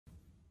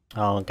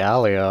Oh,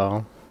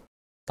 Galio.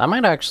 That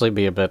might actually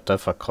be a bit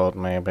difficult,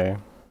 maybe.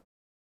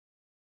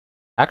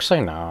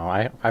 Actually,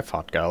 no, I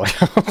fought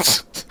Galio.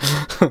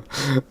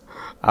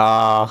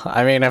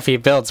 I mean, if he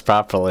builds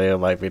properly, it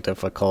might be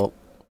difficult.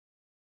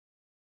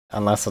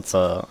 Unless it's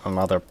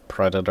another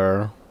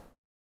Predator.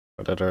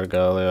 Predator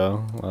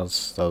Galio.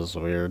 That's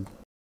weird.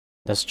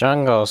 This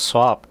jungle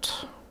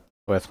swapped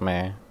with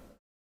me.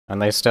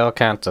 And they still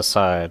can't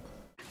decide.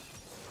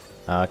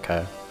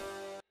 Okay.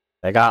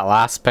 They got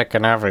last pick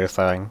and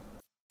everything.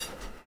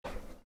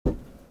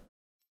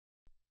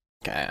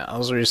 Okay, I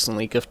was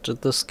recently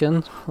gifted this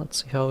skin.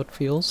 Let's see how it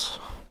feels.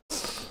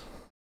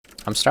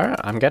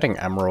 I'm getting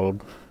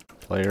emerald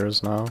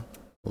players now,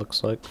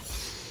 looks like.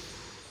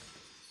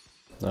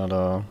 That,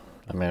 I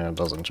mean, it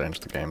doesn't change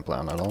the game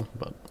plan at all,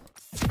 but...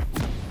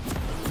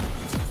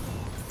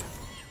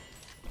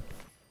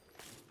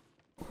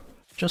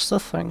 Just a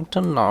thing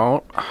to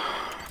note.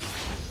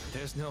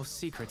 There's no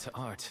secret to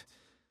art.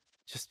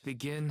 Just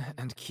begin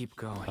and keep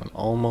going. I'm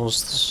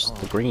almost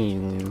the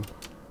green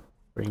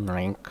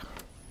rank.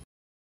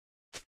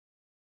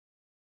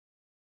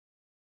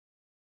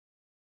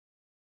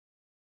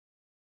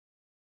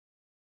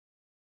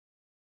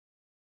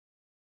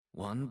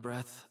 One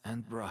breath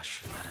and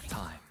brush at a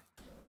time.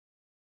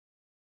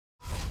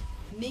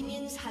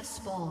 Minions have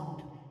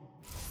spawned.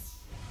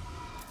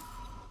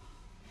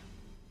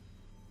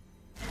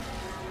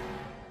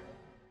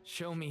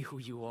 Show me who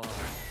you are,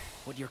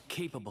 what you're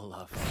capable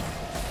of.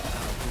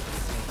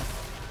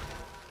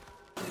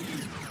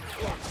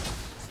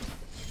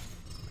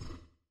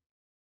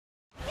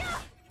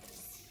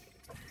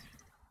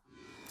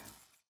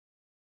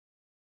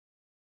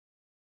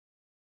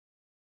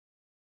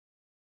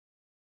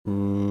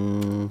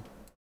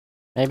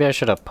 Maybe I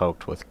should have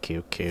poked with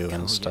QQ Galio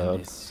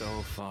instead. is so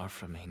far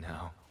from me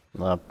now.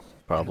 That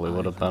probably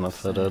would have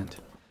benefited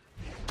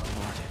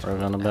Rotted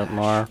Riven a with bit ash.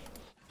 more.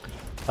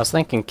 I was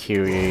thinking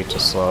QE to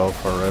slow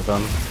for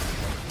Riven.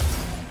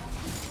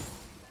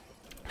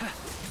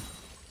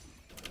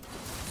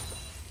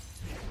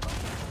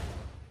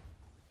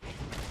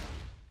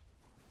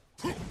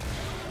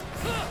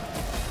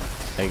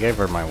 I gave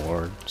her my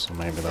ward, so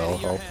maybe that'll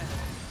help.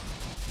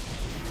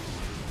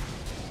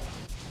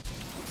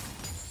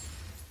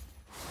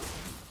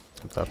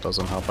 If that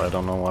doesn't help, I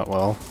don't know what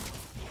will.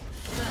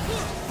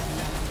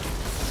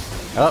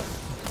 Oh,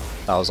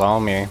 that was all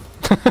me.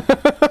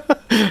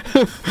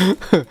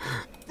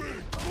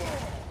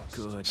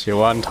 Good. She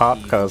won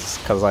top cause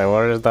I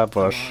warded that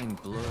bush. Line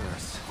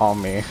blurs. All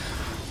me.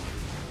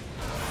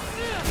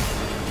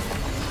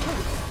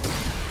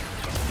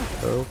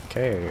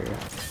 Okay.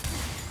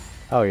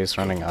 Oh, he's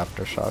running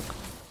Aftershock.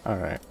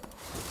 Alright.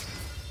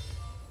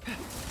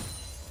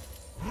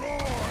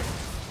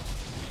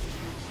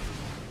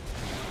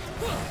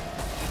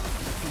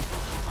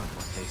 Not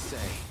what they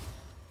say,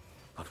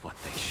 but what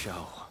they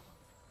show.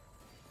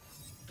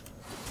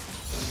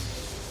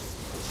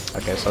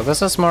 Okay, so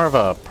this is more of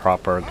a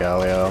proper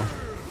Galio.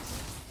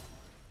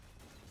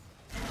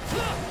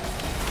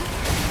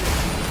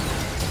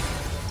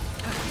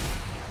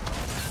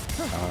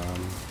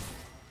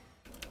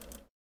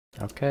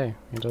 Okay,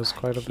 he does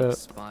quite a bit.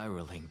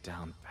 Spiraling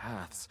down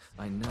paths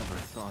I never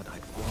thought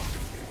I'd walk.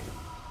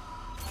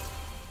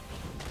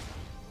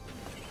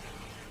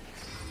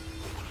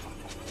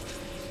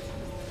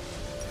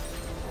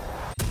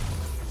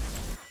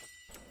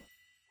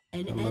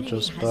 An I'm enemy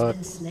just has back.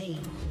 been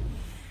slain.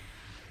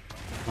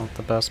 Not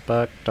the best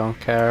back, don't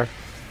care.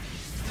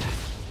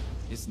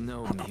 Is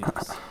no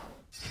muse.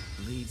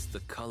 Leads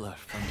the color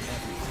from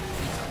everything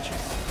he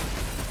touches.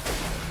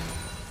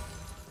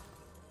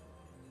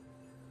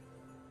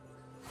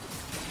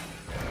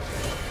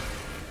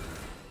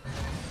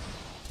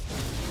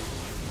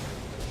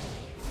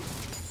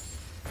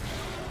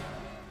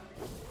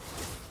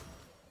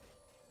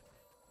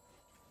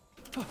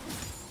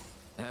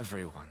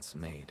 Everyone's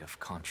made of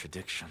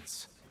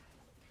contradictions.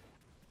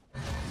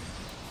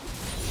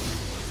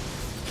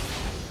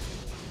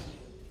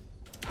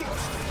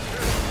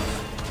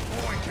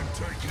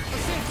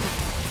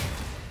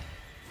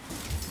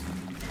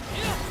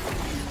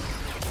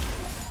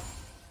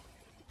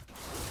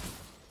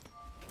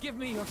 Give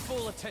me your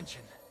full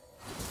attention.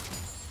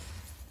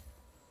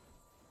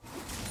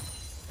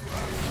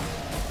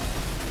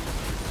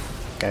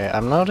 Okay,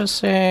 I'm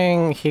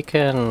noticing he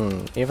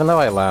can, even though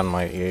I land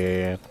my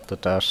E, the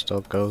dash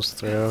still goes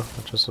through,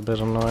 which is a bit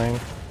annoying.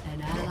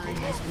 An ally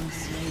has been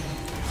slain.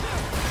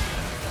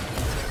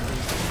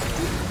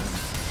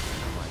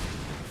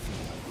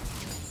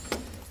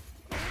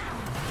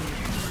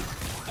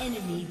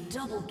 Enemy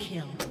double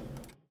kill.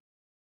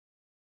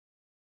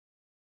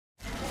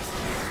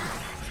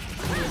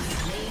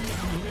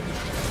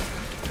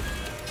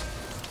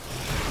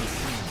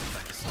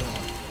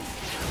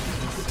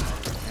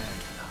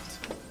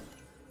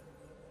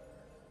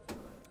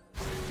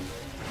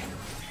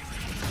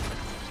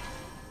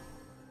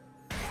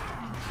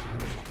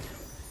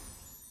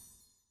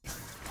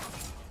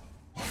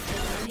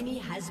 Enemy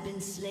has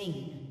been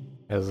slain.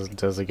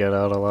 Does he get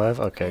out alive?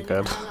 Okay, An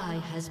good. ally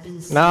has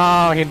been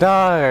No, he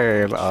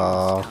died! Choose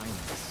Oh.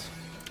 kindness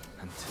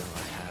until I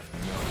have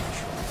no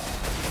choice.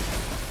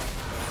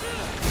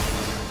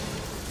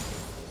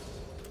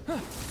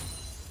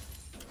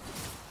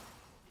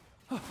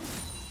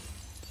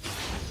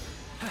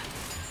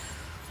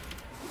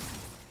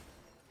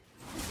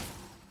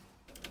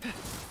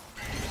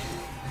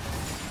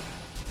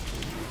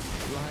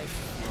 Life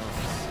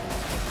flows,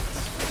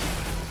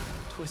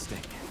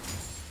 twisting,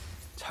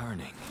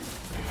 turning.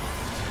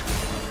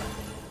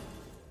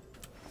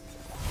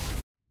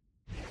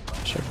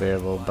 Should be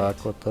able to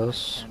back with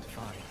this. And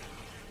fight.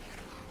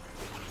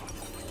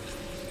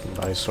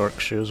 Buy Sork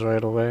shoes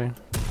right away.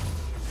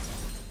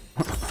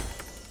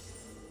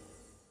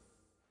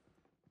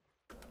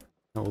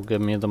 It will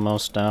give me the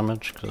most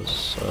damage,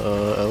 because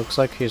it looks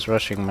like he's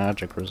rushing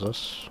magic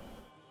resist.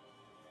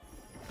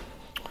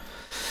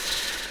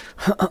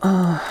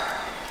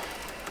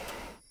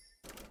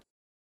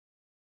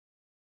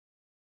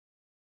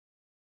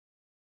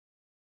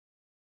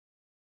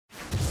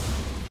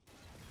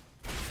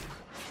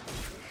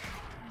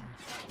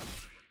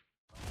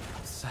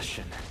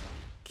 Obsession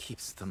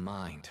keeps the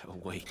mind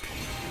awake.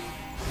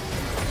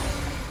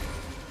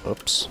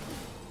 Oops.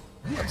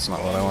 That's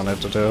not what I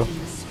wanted to do.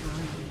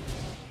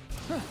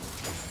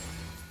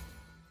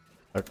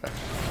 Okay.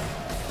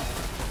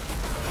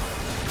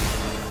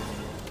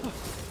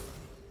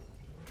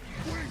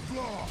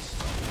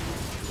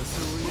 The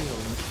surreal.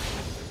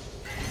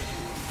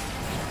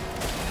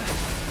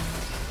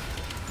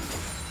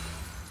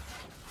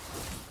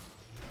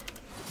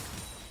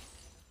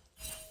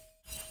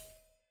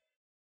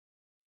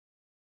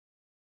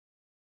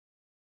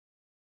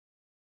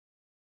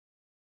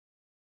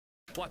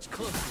 Watch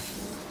closely.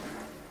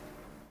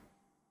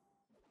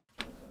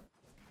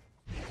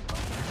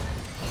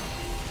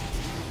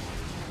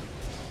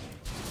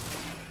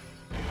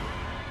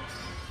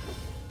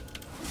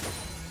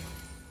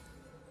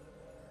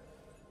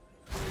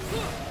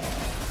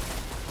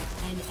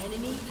 An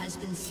enemy has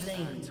been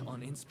slain.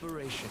 On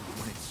inspiration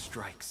when it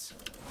strikes.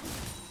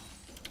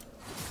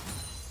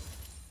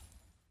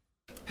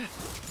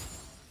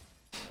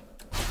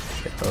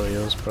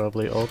 Galio's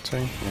probably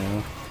ulting,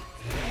 yeah.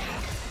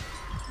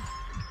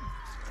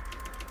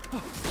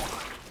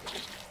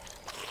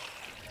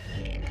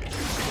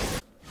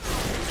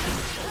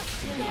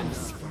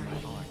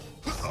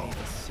 Save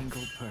a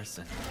single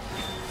person.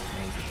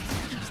 Maybe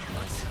just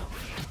myself.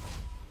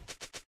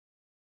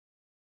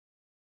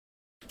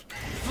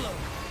 Flow.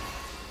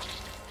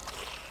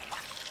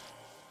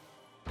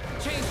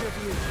 Change your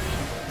view.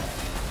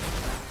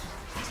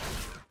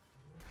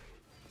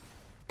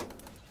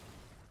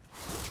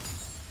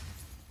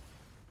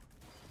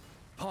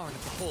 Part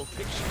of the whole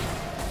picture.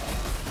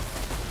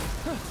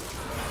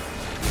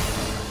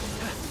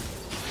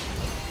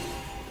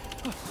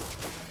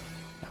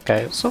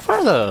 Okay, so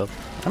far the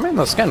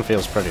skin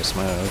feels pretty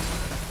smooth.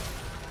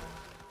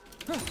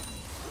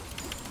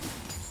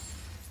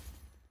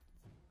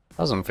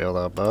 Doesn't feel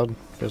that bad.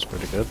 Feels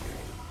pretty good.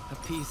 A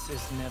piece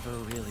is never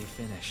really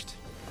finished.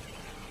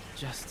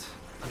 Just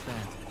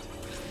abandoned.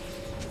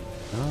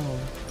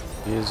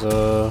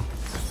 Oh,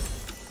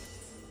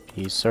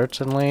 he's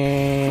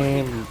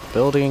certainly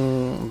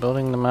building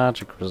the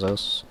magic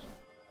resist.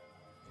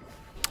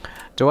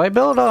 Do I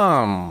build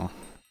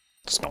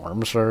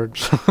Storm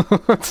Surge?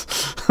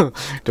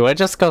 Do I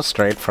just go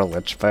straight for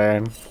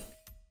Lichbane?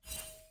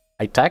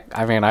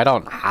 I mean, I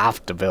don't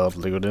have to build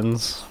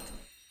Ludens.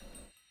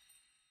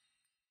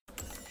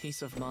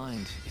 Peace of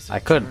mind is I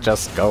could eternal.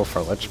 just go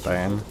for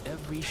Lichbane.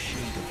 Every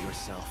shade of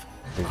yourself.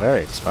 It'd be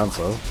very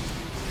expensive.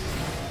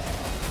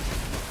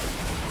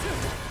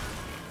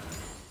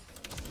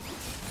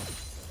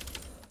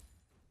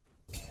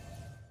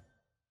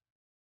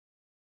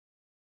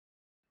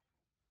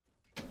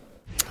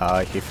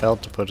 He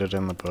failed to put it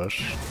in the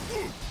bush.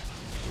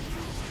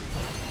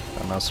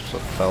 That must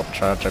have felt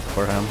tragic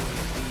for him. Be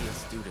a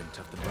student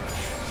of the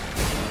brush.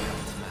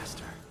 Its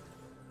master.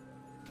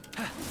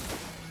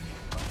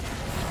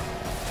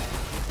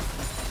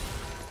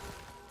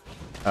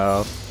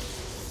 Oh.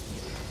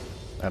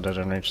 I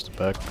didn't reach the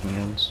back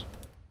minions.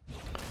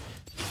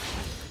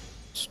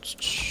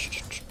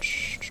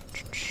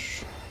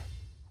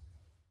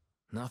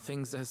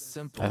 Nothing's as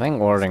simple. I think as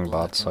warding black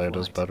bot and side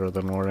is white. better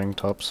than warding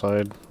top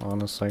side,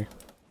 honestly.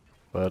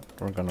 But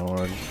we're gonna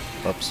ward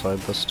top side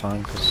this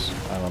time, because,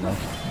 I don't know,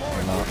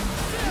 why not?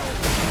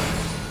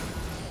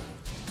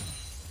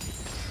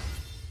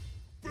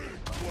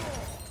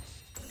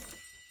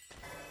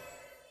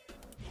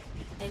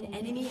 An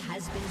enemy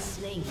has been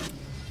slain.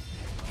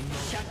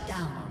 Shut Are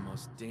down.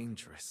 most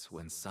dangerous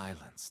when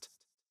silenced.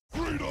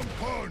 Freedom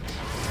punch!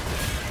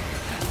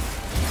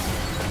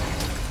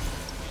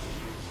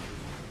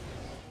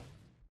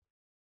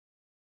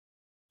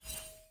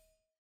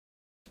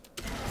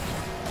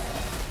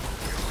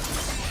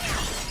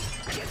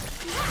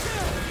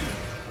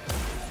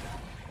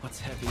 What's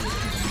heavy in the mind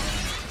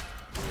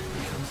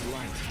becomes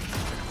light in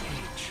the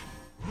cage.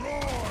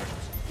 Right!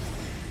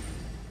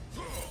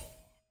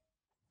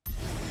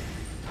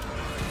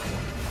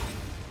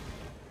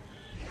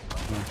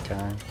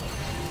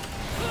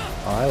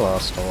 I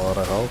lost a lot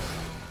of health.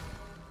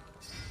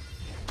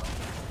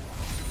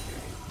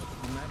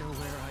 No matter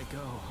where I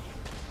go,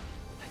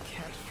 I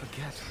can't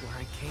forget where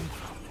I came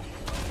from.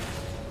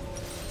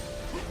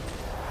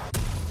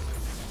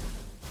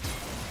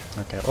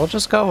 Okay, we'll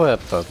just go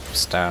with the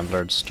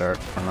standard start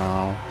for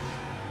now.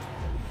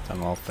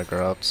 Then we'll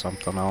figure out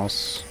something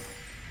else.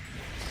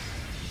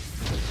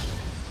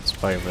 Let's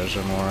play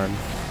Vision Ward.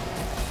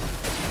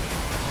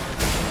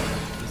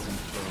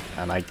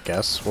 And I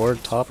guess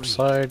Ward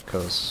topside,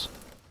 because...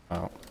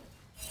 oh.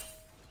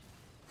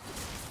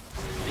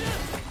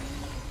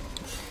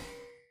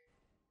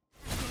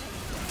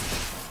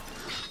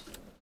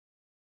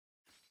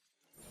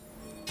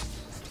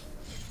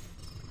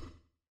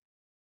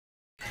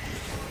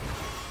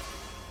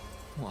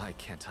 Why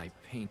can't I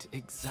paint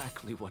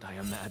exactly what I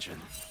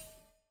imagine?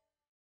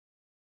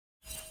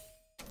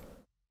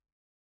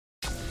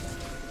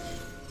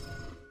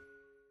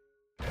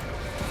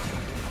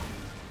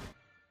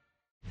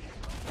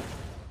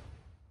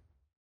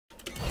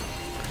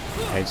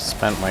 I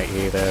spent my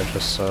E there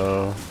just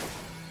so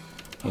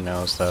he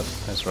knows that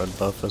his red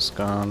buff is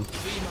gone.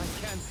 See my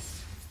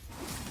canvas.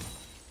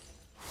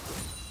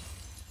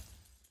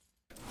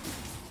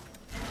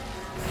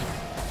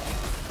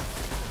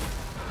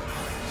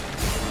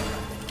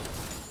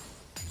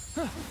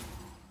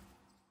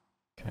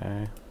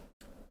 Okay.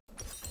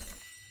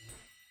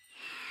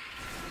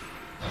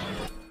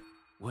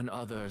 When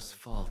others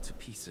fall to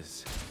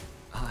pieces,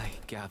 I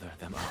gather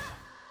them up.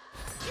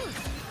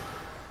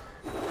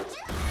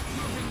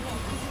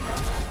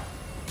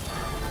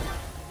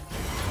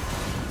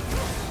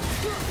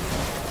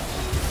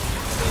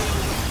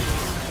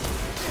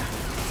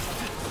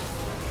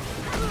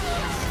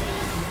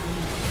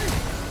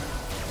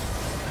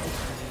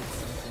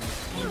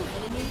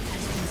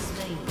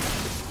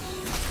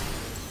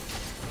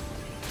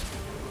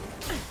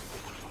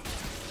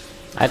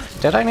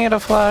 Did I need a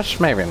flash?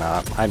 Maybe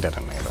not. I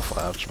didn't need a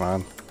flash,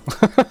 man.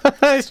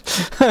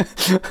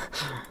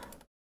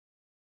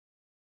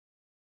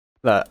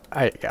 Yeah,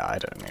 I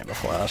didn't need a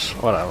flash.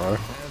 Whatever.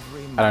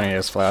 I don't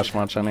use flash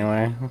much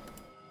anyway.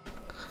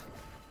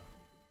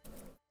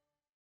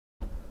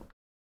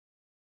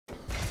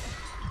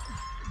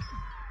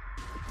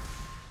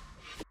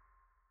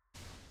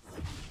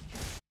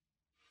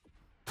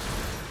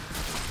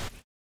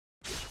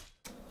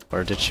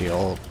 Or did she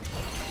ult?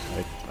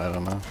 Like, I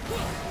don't know.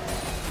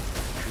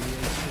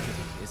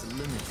 Creativity is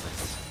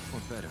limitless, for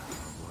better or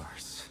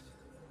worse.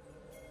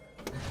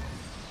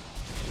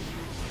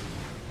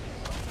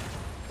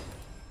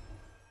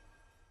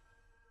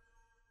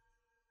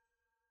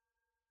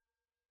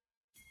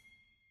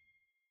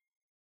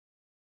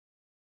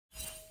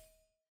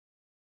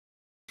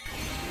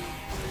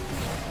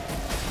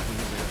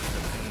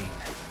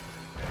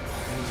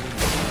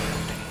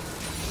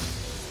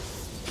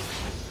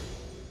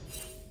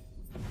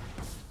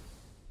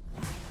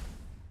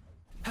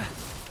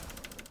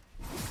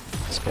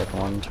 Let's get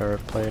one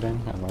turret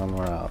plating and then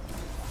we're out.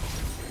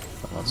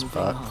 Then let's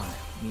Moving back. on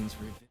means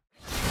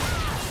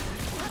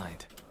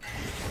mind.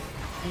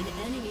 An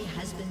enemy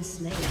has been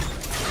slain.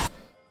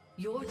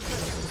 Your turret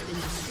has been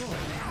destroyed.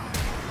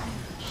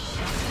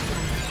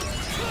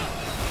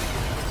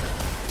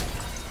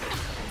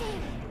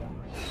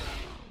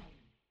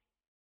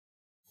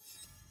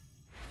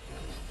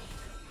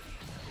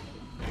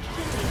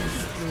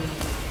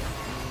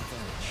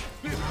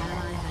 An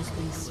ally has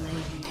been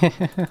slain.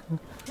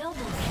 Double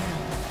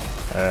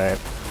kill. Alright.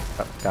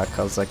 Got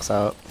Kha'Zix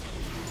out.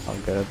 All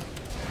good.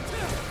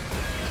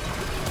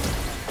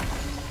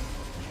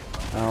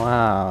 Oh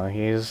wow,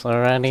 he's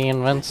already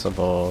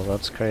invincible.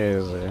 That's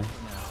crazy. Now,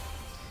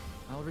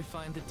 I'll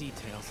refine the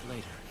details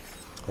later.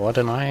 What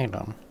an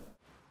item.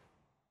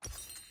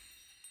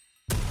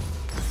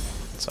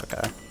 It's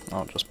okay.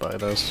 I'll just buy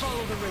this.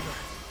 Follow the river.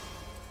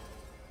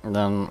 And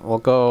then we'll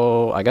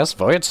go, I guess,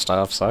 Void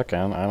Staff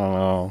second. I don't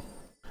know.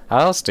 How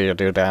else do you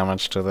do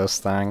damage to this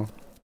thing?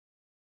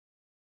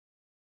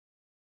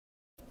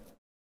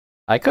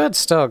 I could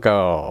still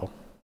go.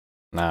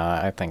 Nah,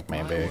 I think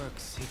maybe. My work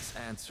seeks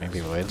answers Maybe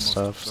to the Void most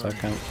Staff burning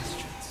second.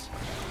 questions.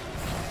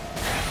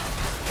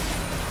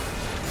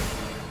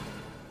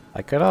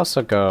 I could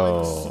also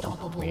go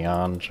Unstoppable.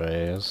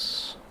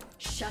 Leandre's.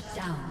 Shut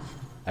down.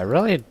 I'm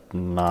really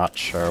not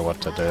sure what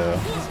to do,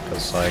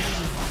 because like,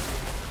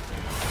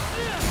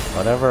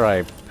 whatever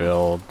I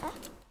build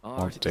Art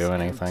won't is do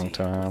anything empty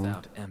to him.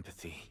 without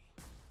empathy.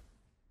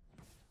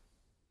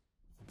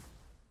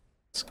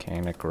 This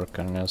Canic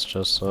Rookin is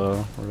just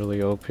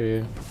really OP.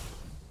 Shut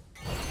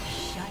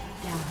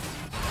down.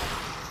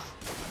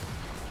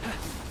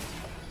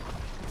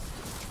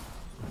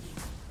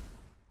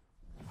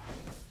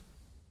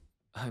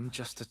 I'm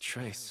just a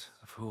trace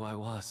of who I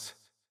was.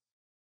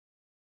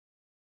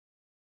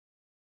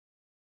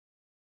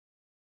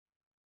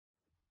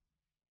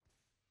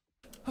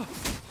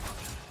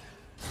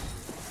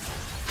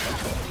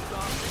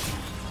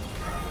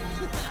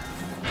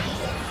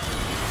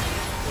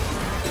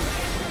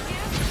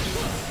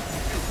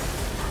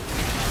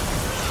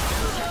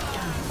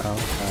 Oh,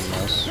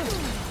 I missed.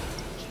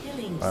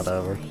 Killing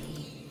Whatever.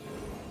 spree.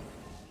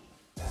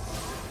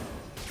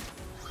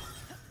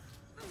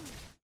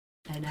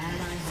 An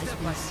ally has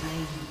been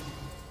slain.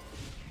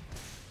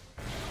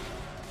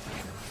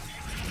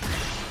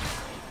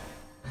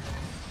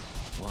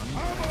 One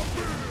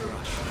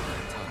brush at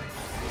a time.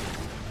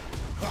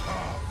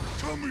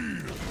 Come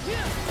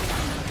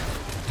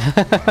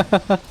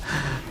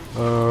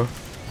here!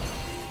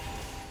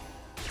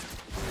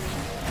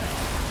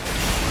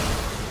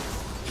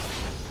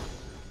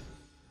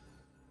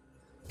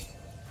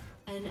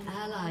 An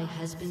ally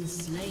has been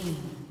slain.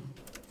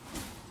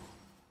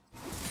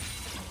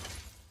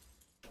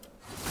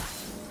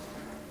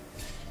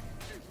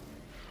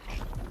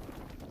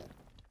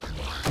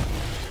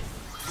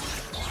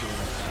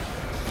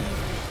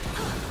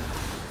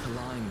 The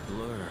line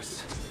blurs.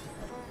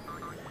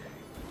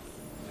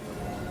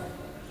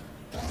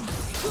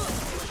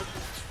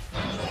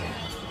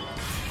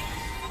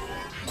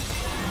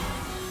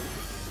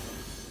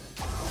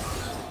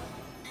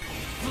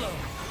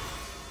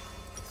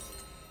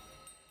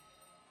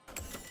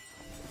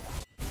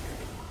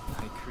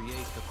 I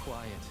create the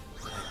quiet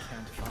that I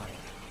can't find.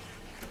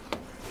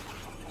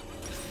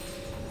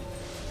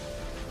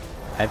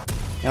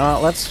 You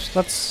know what,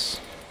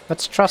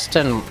 let's trust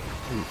in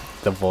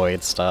the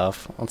void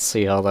stuff. Let's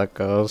see how that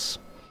goes.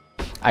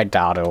 I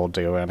doubt it will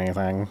do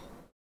anything.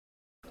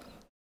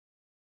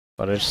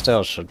 But it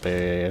still should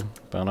be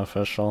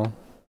beneficial.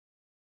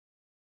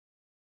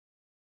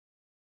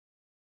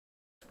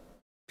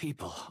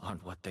 People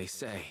aren't what they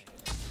say,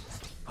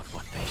 but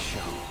what they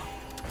show.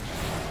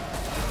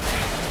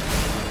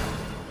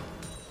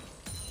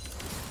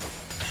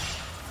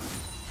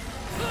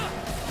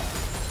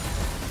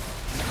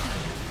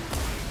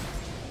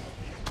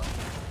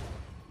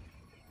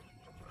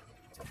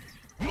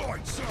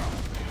 Lights out!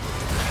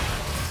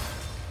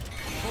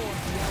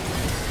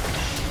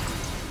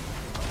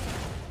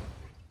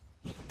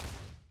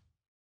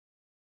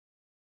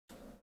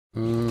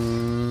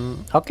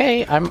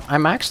 Okay,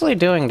 I'm actually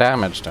doing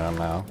damage to him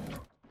now.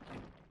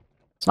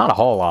 It's not a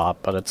whole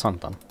lot, but it's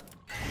something.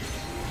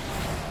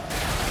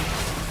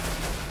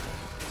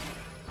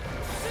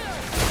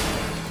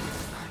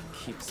 I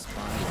keep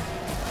spiraling.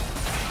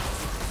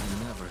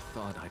 I never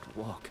thought I'd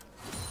walk.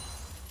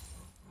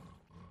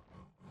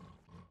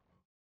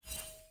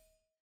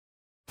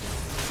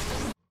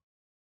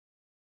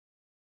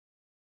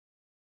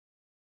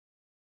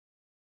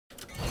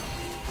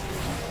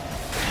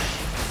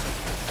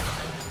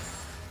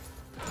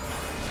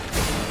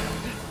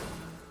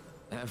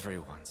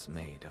 Everyone's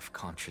made of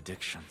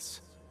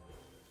contradictions.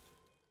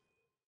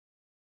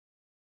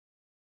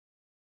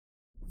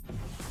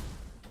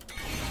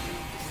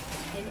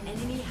 An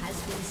enemy has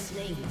been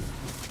slain.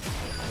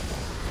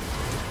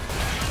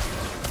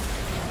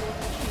 Your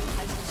team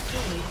has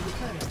destroyed the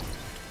turret.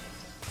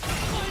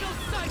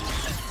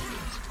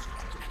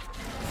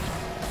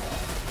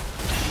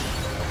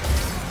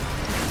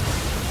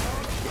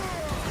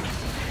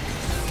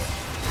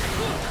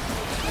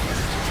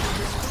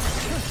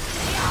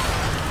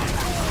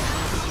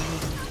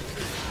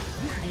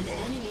 An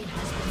enemy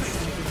has been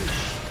slain.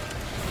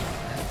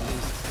 At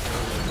least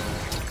they know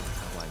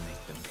how I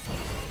make them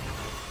feel.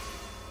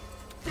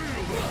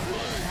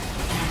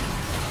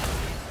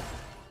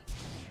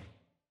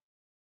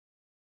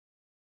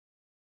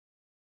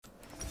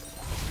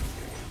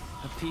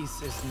 A piece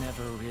is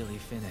never really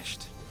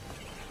finished.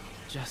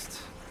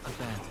 Just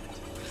abandoned.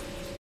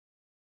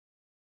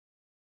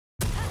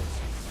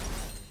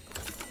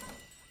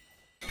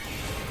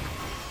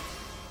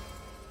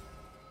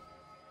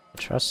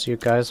 Trust you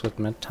guys with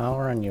mid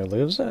tower and you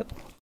lose it?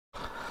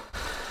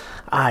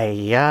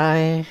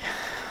 Aye.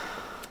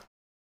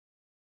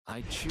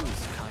 I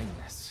choose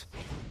kindness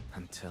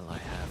until I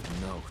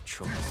have no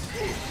choice.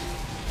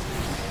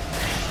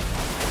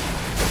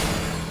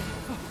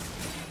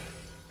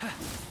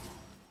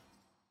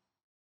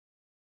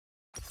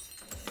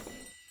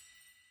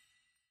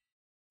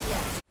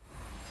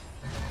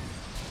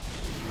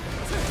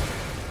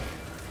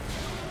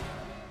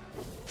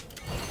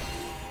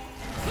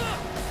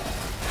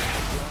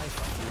 Life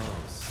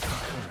flows in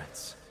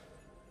currents,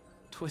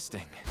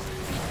 twisting.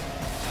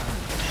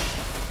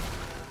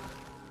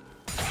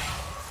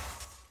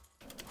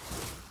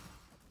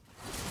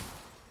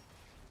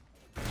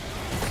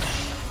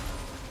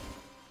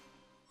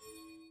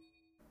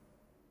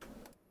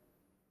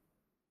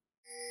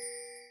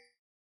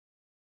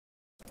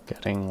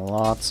 Getting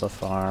lots of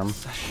farm.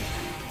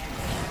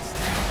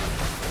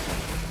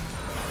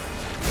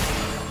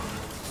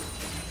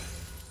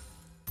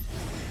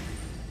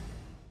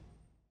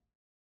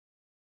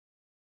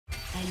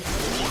 An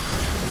enemy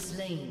has been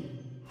slain.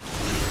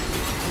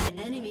 An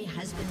enemy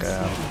has been Okay,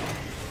 slain.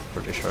 I'm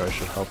pretty sure I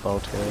should help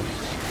out here.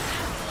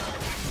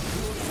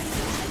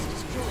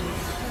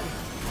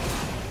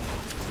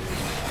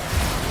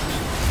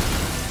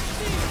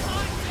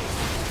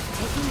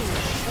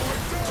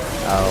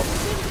 Oh.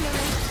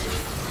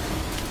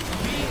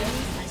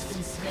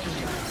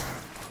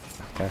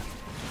 Okay.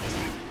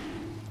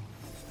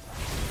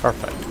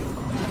 Perfect.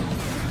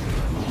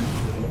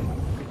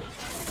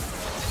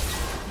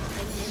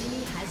 An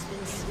enemy has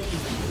been slain.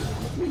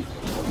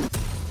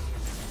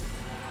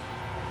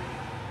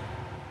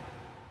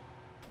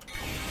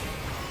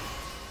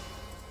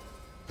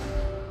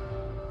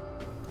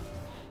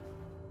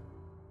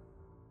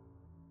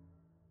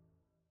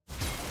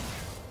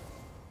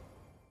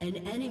 An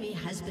enemy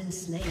has been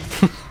slain.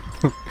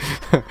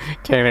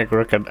 Koenig,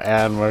 Rookin,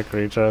 and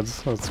Mercury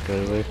Treads. That's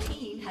crazy.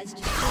 Team has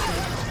destroyed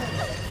the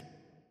turret.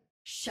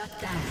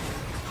 Shut down.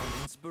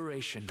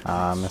 Inspiration.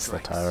 Ah, I missed the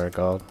strikes. tower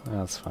gold.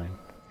 That's fine.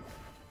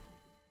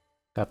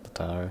 Got the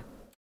tower.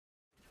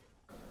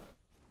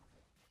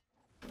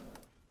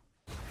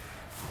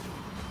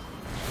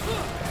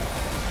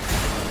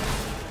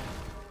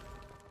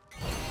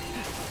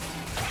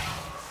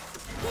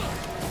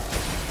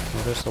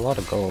 Well, there's a lot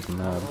of gold in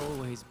that.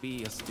 Always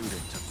be a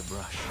student of the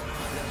brush.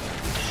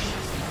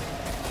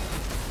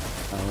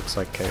 Looks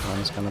like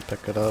Caitlin's gonna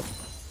pick it up.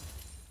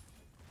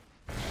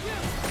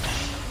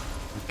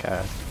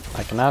 Okay.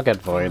 I can now get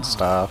Void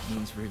Staff.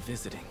 Means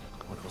revisiting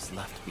what was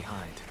left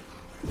behind.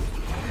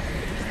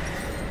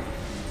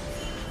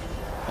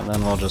 And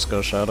then we'll just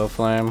go Shadow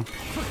Flame.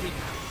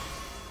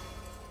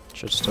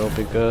 Should still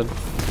be good.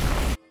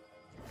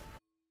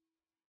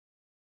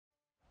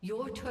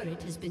 Your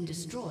turret has been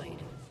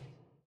destroyed.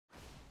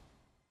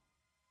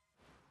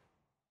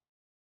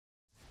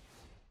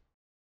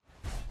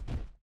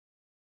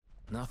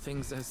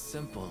 Nothing's as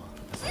simple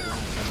as a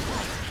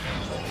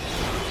long-term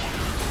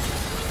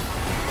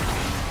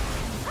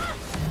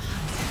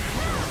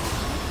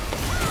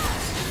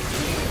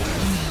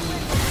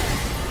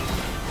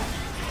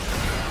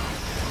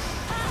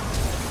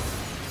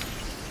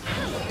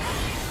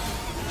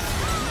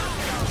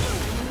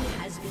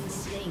Has been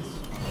slain.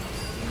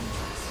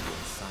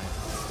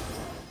 silence.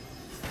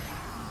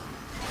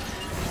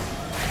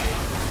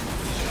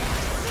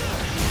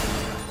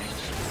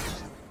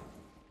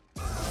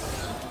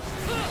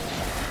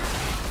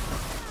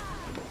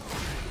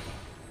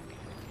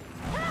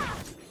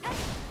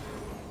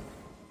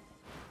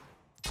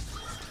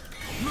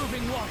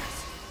 Moving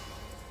waters.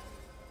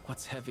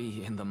 What's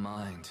heavy in the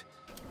mind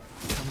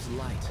becomes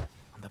light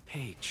on the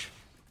page.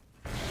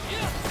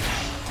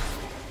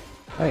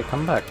 Hey,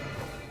 come back.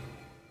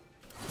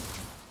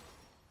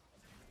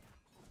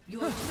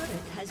 Your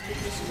turret has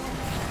been destroyed.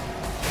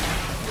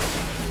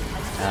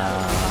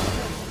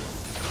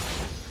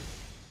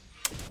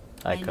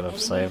 I could have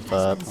saved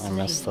that. I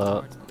missed that.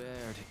 Heart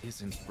bared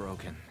isn't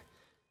broken.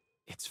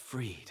 It's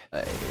freed.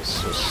 Hey,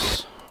 it's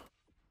just...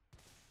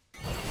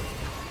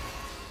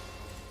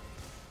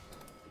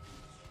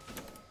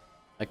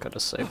 I could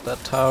have saved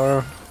that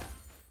tower.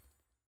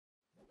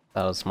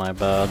 That was my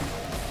bad.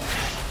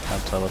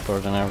 Got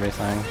teleport and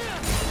everything.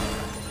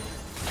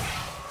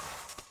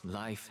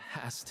 Life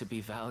has to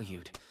be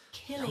valued.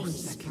 Killing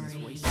Seconds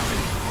spree. wasted.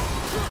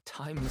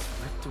 Time is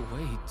ripped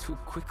away too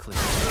quickly.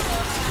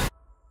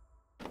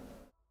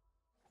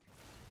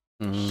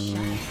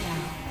 Mm,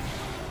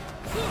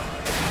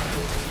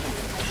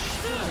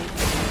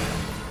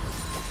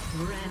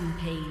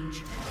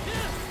 Rampage.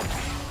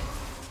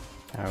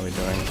 how are we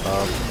doing,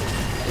 Bob?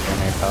 Do we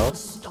need help?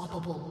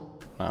 Unstoppable.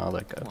 No,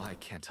 they're good. Why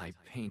can't I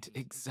paint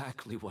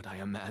exactly what I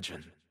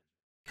imagine?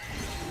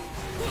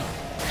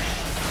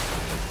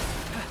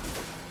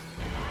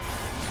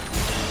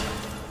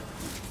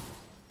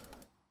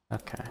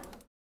 Okay.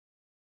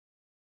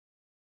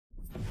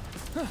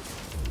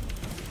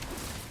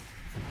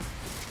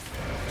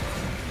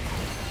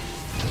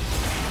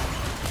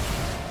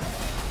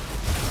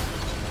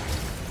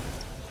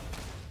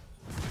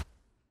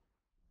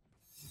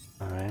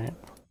 Alright.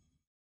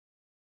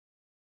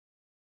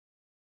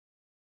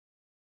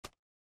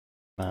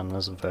 Man,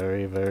 this is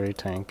very, very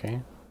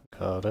tanky.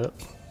 Got it.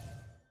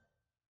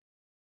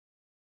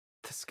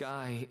 The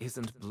sky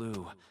isn't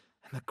blue,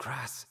 and the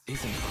grass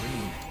isn't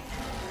green.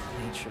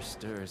 Nature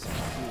stirs and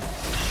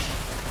cools.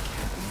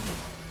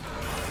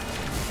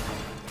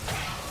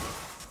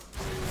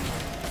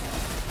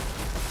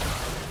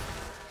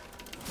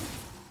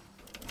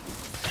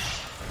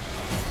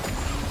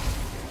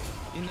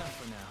 Enough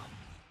for now.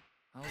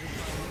 I'll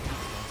refine the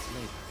details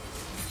later.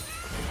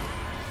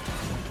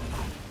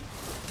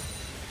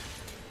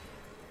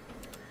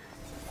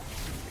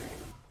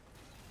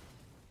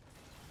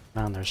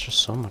 Man, there's just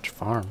so much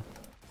farm.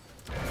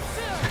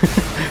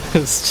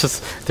 It's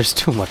just, there's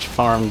too much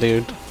farm,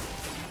 dude.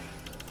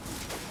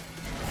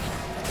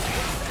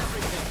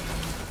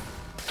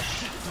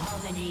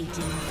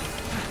 Dominating.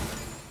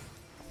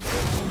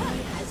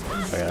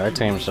 Okay, our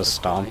team's just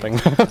stomping.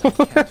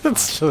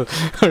 It's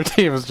just, our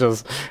team's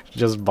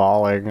just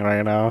bawling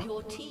right now.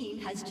 Your team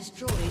has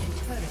destroyed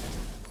a turret.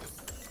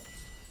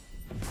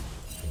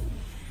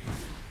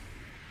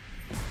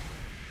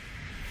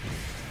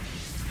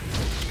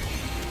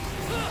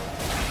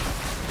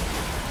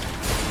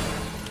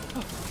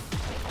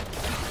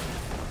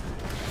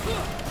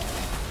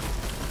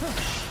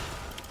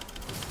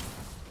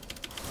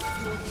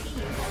 Your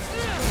team has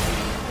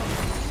destroyed.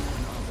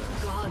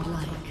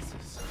 Godlike.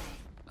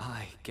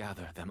 I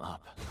gather them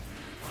up.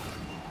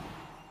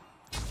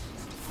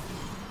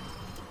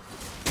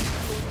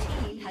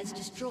 Your team has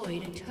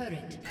destroyed a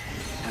turret.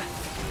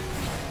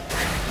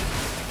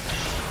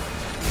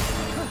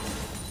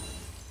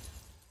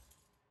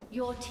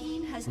 Your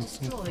team has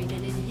destroyed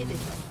an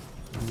inhibitor.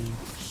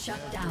 Shut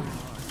down.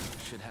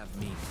 Should have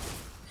meaning.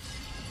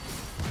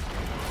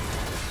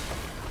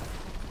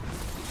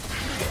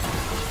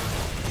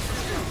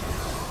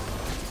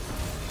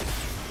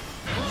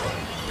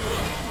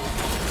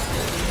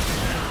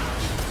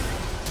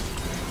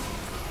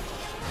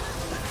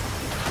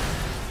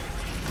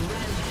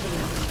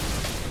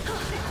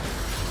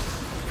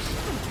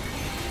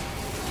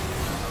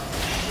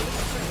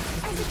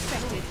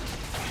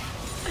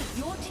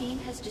 Your team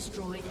has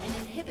destroyed an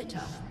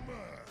inhibitor.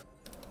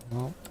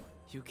 Well,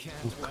 You can't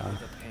weather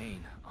the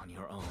pain on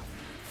your own.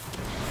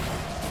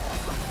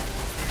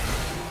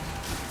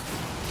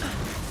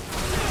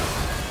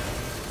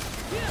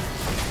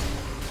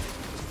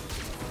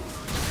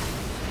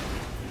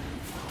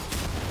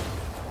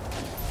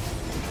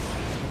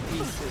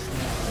 Peace is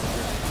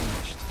never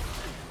finished.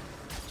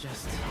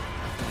 Just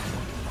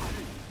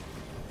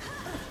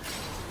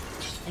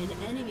An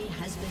enemy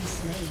has been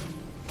slain.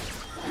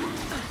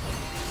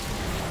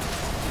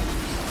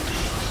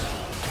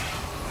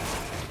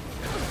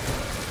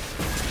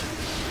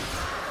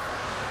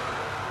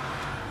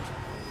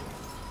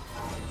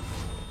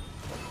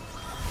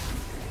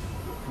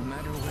 no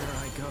matter where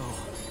I go,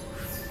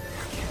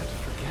 I can't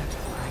forget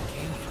where I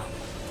came from.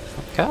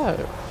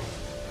 okay.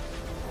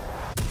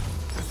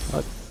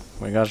 Look,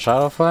 we got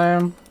Shadow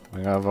Flame.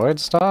 We got Void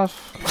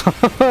stuff.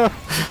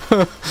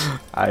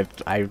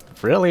 I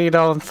really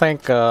don't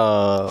think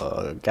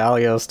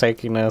Galio's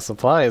taking the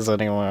supplies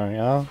anymore, you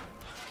know?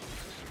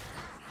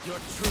 Your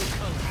true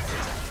color.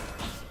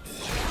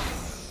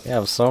 You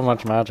have so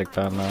much magic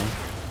pen now.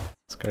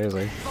 It's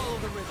crazy. Follow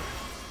the rhythm.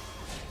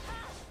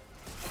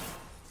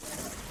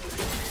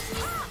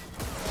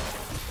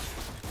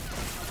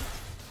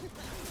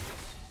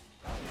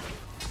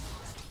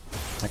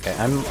 Okay,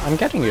 I'm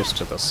getting used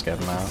to this skin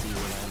now. See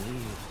where I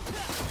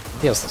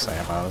lead. Feels the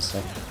same,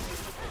 honestly.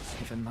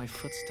 Even my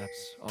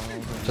footsteps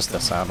already Just the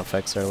gone. sound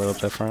effects are a little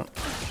different.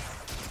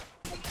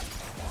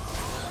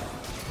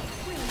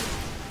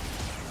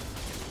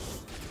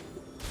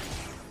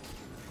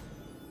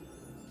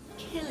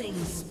 Killing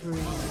spree.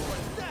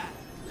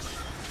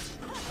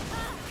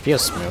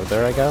 Feels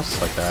smoother, I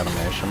guess. Like the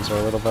animations are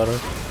a little better.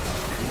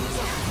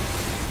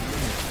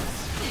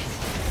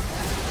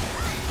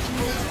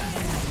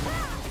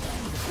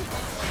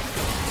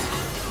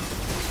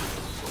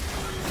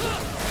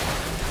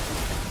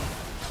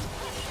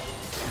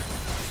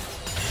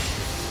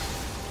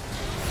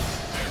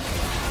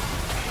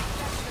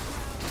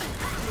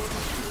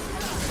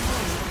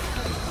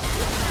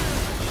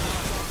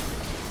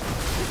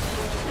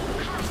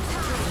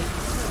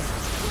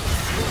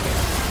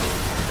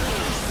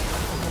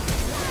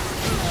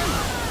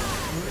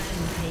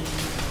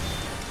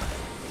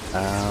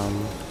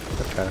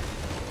 Okay.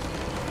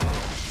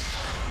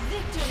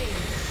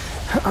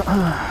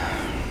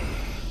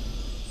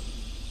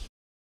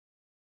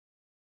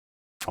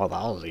 Oh,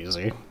 that was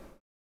easy.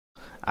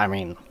 I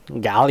mean,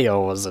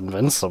 Galio was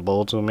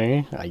invincible to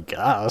me, I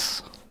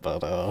guess,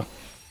 but that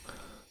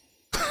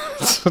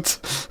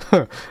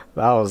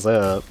was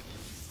it.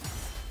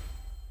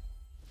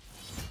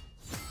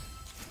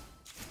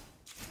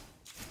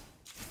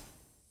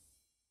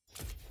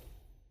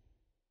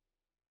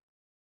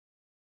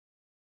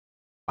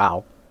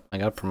 Wow, I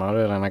got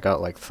promoted and I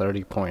got like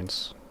 30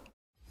 points.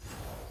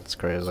 That's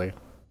crazy.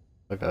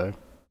 Okay.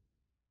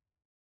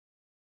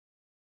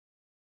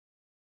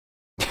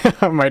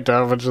 My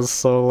damage is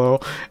so low.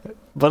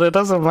 But it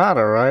doesn't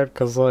matter, right?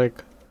 Because,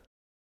 like...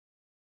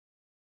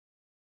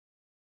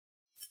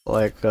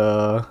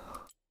 I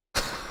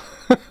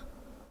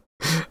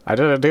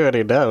didn't do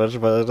any damage,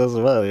 but it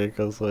doesn't matter,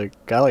 because,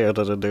 like, Galio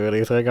didn't do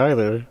anything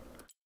either.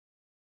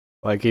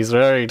 Like, he's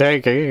very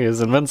tanky,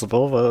 he's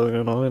invincible, but,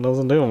 you know, he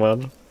doesn't do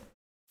much.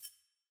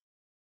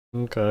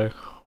 Okay.